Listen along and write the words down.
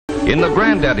In the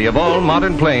granddaddy of all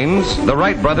modern planes, the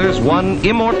Wright brothers won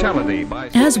immortality by...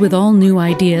 As with all new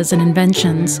ideas and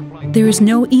inventions, there is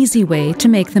no easy way to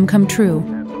make them come true.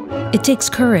 It takes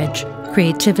courage,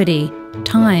 creativity,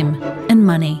 time, and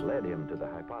money.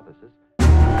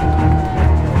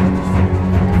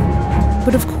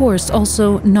 But of course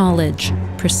also knowledge,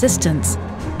 persistence,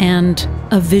 and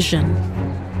a vision.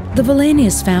 The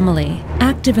Wallenius family,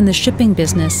 active in the shipping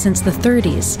business since the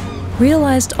 30s,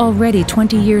 realized already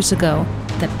 20 years ago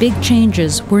that big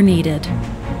changes were needed.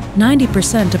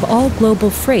 90% of all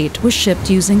global freight was shipped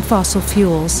using fossil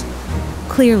fuels.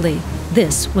 Clearly,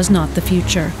 this was not the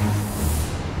future.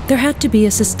 There had to be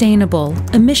a sustainable,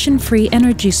 emission-free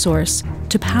energy source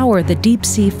to power the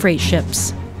deep-sea freight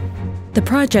ships. The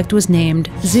project was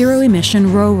named Zero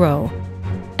Emission Ro-Ro,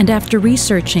 and after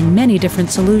researching many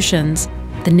different solutions,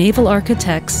 the naval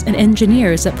architects and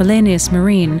engineers at Wallenius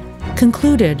Marine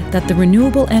concluded that the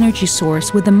renewable energy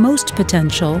source with the most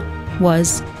potential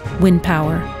was wind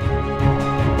power.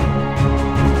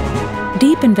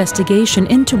 Deep investigation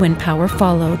into wind power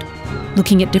followed,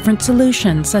 looking at different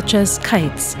solutions such as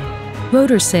kites,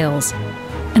 rotor sails,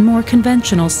 and more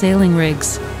conventional sailing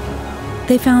rigs.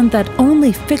 They found that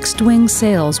only fixed-wing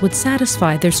sails would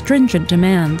satisfy their stringent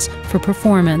demands for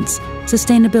performance,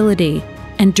 sustainability,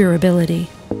 and durability.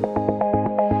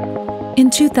 In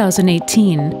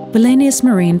 2018, Wallenius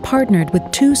Marine partnered with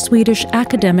 2 Swedish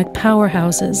academic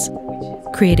powerhouses,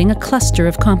 creating a cluster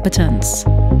of competence.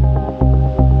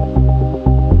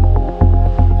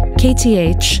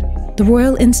 KTH, the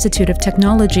Royal Institute of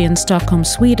Technology in Stockholm,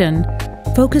 Sweden,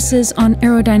 focuses on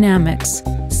aerodynamics,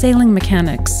 sailing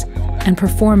mechanics, and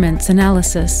performance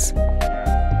analysis.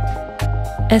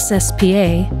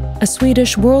 SSPA, a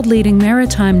Swedish world-leading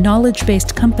maritime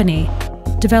knowledge-based company,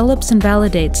 develops and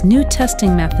validates new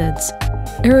testing methods,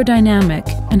 aerodynamic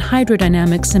and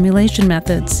hydrodynamic simulation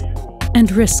methods,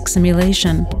 and risk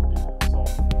simulation.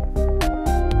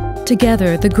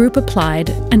 Together, the group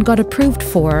applied and got approved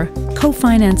for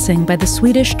co-financing by the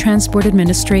Swedish Transport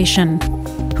Administration,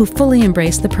 who fully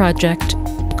embraced the project,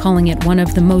 calling it one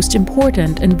of the most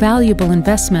important and valuable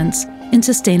investments in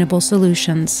sustainable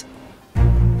solutions.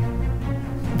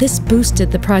 This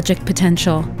boosted the project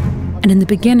potential, and in the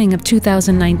beginning of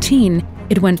 2019,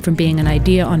 it went from being an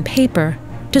idea on paper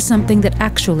to something that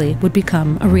actually would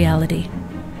become a reality.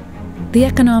 The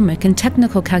economic and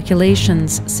technical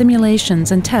calculations,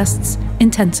 simulations, and tests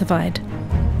intensified.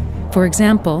 For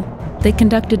example, they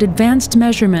conducted advanced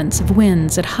measurements of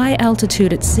winds at high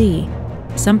altitude at sea,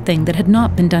 something that had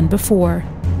not been done before,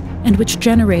 and which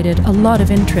generated a lot of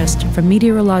interest from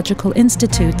meteorological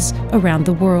institutes around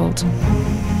the world.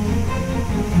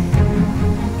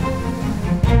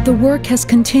 The work has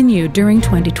continued during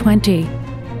 2020,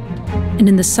 and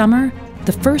in the summer,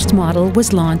 the first model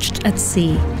was launched at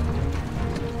sea.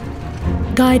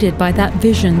 Guided by that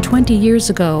vision 20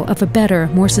 years ago of a better,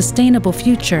 more sustainable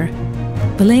future,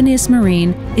 Wallenius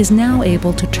Marine is now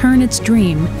able to turn its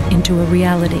dream into a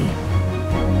reality.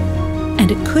 And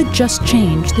it could just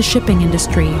change the shipping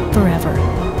industry forever.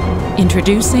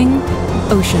 Introducing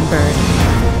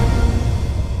Oceanbird.